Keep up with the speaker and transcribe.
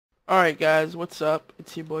Alright guys, what's up?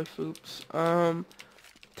 It's your boy Foops.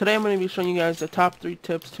 Today I'm going to be showing you guys the top 3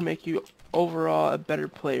 tips to make you overall a better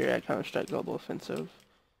player at Counter-Strike Global Offensive.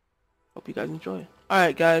 Hope you guys enjoy.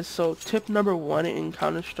 Alright guys, so tip number 1 in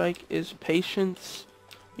Counter-Strike is patience.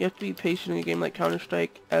 You have to be patient in a game like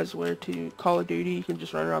Counter-Strike, as where to Call of Duty you can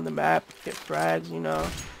just run around the map, get frags, you know,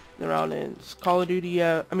 around in Call of Duty,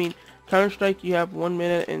 yeah, Counter-Strike, you have 1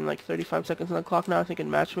 minute and like 35 seconds on the clock now, I think,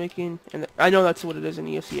 in matchmaking. And I know that's what it is in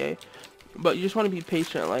EVGA. But you just want to be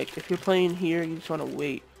patient. Like, if you're playing here, you just want to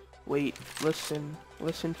wait, listen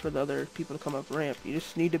for the other people to come up ramp. You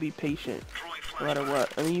just need to be patient, no matter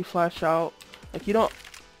what. And then you flash out. Like, you don't...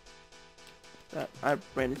 I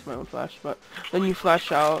ran into my own flash, but then you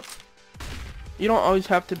flash out. You don't always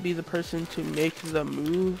have to be the person to make the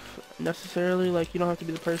move, necessarily. Like, you don't have to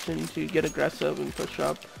be the person to get aggressive and push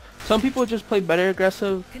up. Some people just play better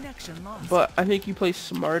aggressive, but I think you play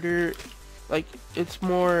smarter. Like, it's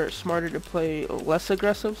more smarter to play less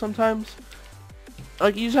aggressive sometimes.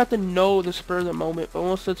 Like, you just have to know the spur of the moment, but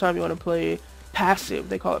most of the time you want to play passive.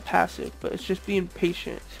 They call it passive, but it's just being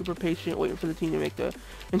patient, super patient, waiting for the team to make the...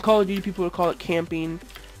 In Call of Duty, people would call it camping,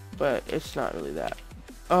 but it's not really that.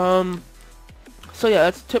 So yeah,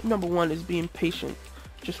 that's tip number 1, is being patient.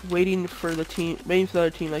 Just waiting for the team, waiting for the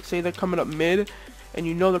other team. Like, say they're coming up mid, and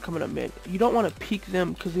you know they're coming up mid. You don't want to peek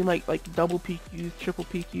them because they might like double peek you, triple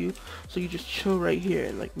peek you. So you just chill right here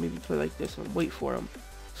and like maybe play like this and wait for him.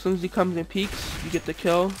 As soon as he comes and peeks, you get the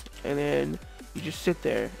kill, and then you just sit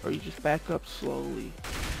there or you just back up slowly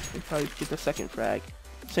and probably get the second frag.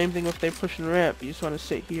 Same thing if they're pushing the ramp. You just want to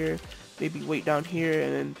sit here, maybe wait down here,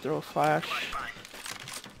 and then throw a flash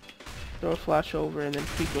over and then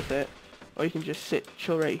peek with it. Or you can just sit,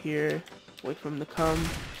 chill right here, wait for him to come,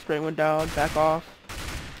 spray one down, back off,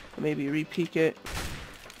 maybe re-peek it.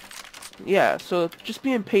 Yeah, so just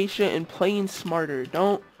being patient and playing smarter.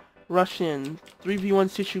 Don't rush in.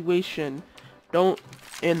 3v1 situation. Don't.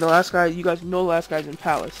 And the last guy, you guys know the last guy's in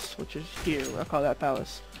Palace, which is here. I call that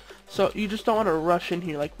Palace. So you just don't want to rush in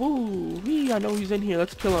here like, woo, I know he's in here,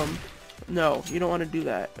 let's kill him. No, you don't want to do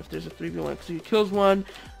that if there's a 3v1. Because if he kills one,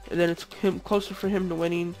 and then it's closer for him to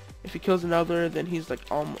winning. If he kills another, then he's like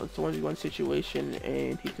almost a 1v1 situation,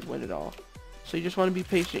 and he could win it all. So you just want to be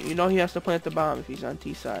patient. You know he has to plant the bomb if he's on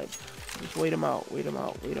T side. Just wait him out, wait him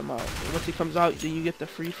out, wait him out. And once he comes out, then you get the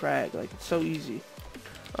free frag. Like, it's so easy.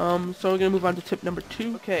 So we're gonna move on to tip number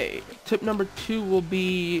 2. Okay, tip number 2 will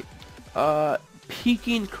be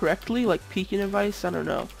peeking correctly, like peeking advice. I don't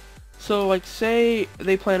know. So like, say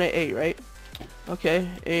they plant at A, right? Okay,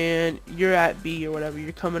 and you're at B or whatever.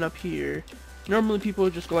 You're coming up here. Normally people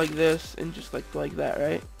would just go like this and just like go like that,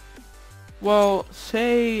 right? Well,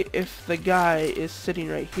 say if the guy is sitting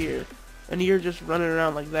right here and you're just running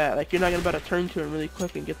around like that, like, you're not gonna be able to turn to him really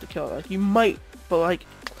quick and get the kill. Like, you might, but like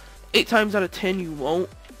 8 times out of 10 you won't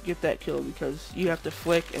get that kill because you have to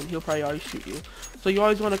flick and he'll probably always shoot you. So you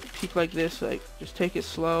always want to peek like this, like, just take it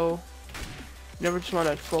slow. You never just want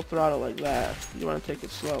to full throttle like that. You want to take it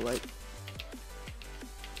slow, like,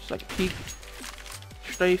 just like peek,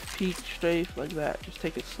 strafe, peek, strafe, like that. Just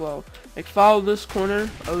take it slow. Like, follow this corner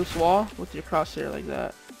of this wall with your crosshair like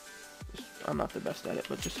that. I'm not the best at it,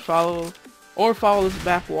 but just follow, or follow this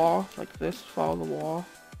back wall like this. Follow the wall.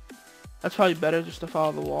 That's probably better, just to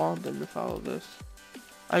follow the wall than to follow this.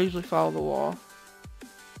 I usually follow the wall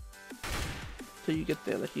till you get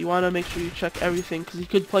there. Like, you want to make sure you check everything, because you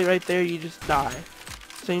could play right there, you just die.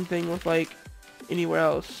 Same thing with like anywhere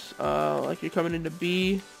else. Like, you're coming into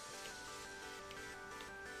B.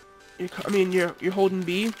 You're holding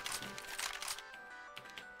B.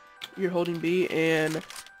 You're holding B, and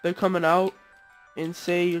they're coming out, and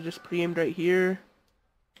say you're just pre-aimed right here,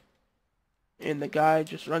 and the guy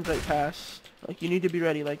just runs right past. Like, you need to be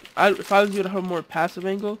ready. Like, if I was you to have a more passive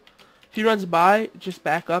angle, if he runs by, just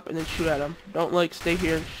back up and then shoot at him. Don't like stay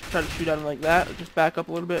here and try to shoot at him like that. Just back up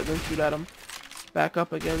a little bit and then shoot at him. Back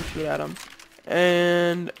up again, shoot at him.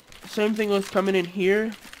 And same thing with coming in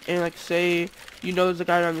here, and like, say you know there's a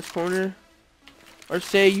guy around this corner, or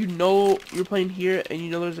say you know you're playing here and you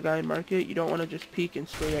know there's a guy in market. You don't want to just peek and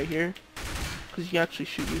spray right here, because he can actually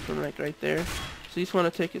shoot you from like right there. So you just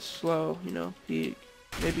want to take it slow, you know, peek,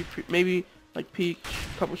 maybe like peek,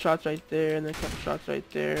 couple shots right there, and then a couple shots right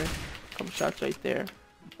there, couple shots right there.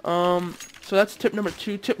 So that's tip number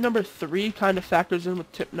 2. Tip number 3 kind of factors in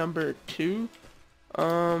with tip number 2.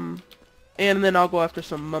 And then I'll go after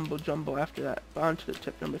some mumbo jumbo after that. On to the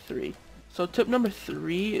tip number 3. So tip number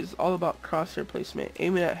 3 is all about crosshair placement,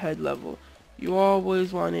 aiming at head level. You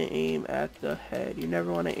always want to aim at the head. You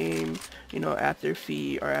never want to aim, you know, at their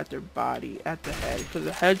feet or at their body, at the head. Because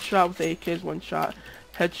a headshot with AK is one shot,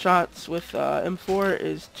 headshots with M4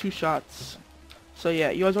 is 2 shots. So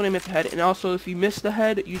yeah, you always want to aim at the head, and also if you miss the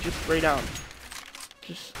head, you just spray down.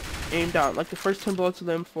 Just aim down. Like the first 10 bullets of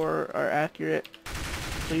the M4 are accurate,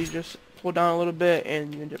 so you just pull down a little bit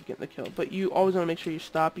and you end up getting the kill. But you always want to make sure you're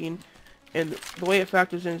stopping, and the way it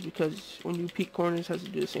factors in is because when you peek corners, it has to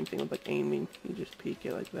do the same thing with like aiming. You just peek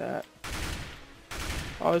it like that.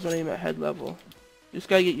 Always want to aim at head level. Just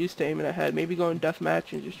gotta get used to aiming at head. Maybe go in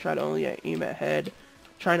deathmatch and just try to only aim at head.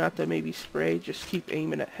 Try not to maybe spray. Just keep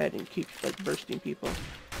aiming at head and keep like bursting people.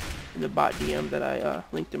 In the bot DM that I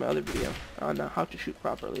linked in my other video on how to shoot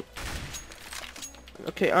properly.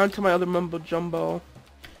 Okay, on to my other mumbo jumbo.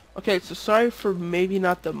 Okay, so sorry for maybe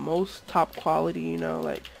not the most top quality, you know,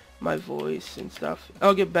 like my voice and stuff.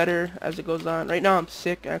 I'll get better as it goes on. Right now I'm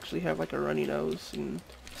sick. I actually have like a runny nose and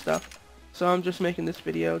stuff. So I'm just making this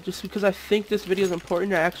video just because I think this video is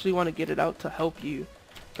important. I actually want to get it out to help you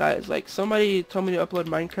guys. Like somebody told me to upload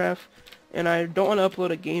Minecraft, and I don't want to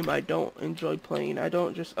upload a game I don't enjoy playing. I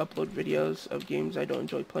don't just upload videos of games I don't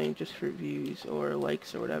enjoy playing just for views or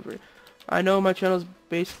likes or whatever. I know my channel is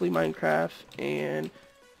basically Minecraft, and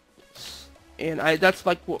that's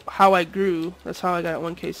like how I grew. That's how I got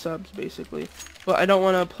 1K subs basically. But I don't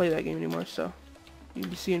want to play that game anymore, so you'll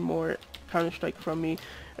be seeing more Counter-Strike from me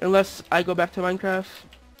unless I go back to Minecraft,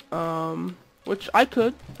 which I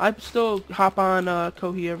could. I still hop on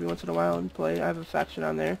Kohi every once in a while and play. I have a faction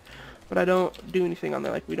on there, but I don't do anything on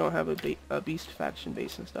there. Like we don't have a beast faction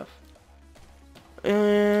base and stuff.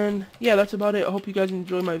 And yeah, that's about it. I hope you guys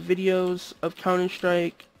enjoy my videos of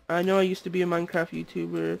Counter-Strike. I know I used to be a Minecraft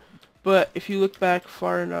YouTuber, but if you look back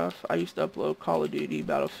far enough, I used to upload Call of Duty,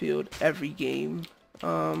 Battlefield, every game.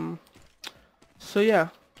 So yeah,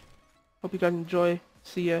 hope you guys enjoy.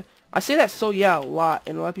 See ya. I say that "so yeah" a lot,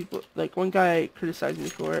 and a lot of people, like one guy criticized me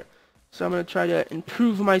for it. So I'm gonna try to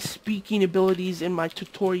improve my speaking abilities in my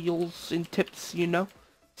tutorials and tips, you know.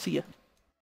 See ya.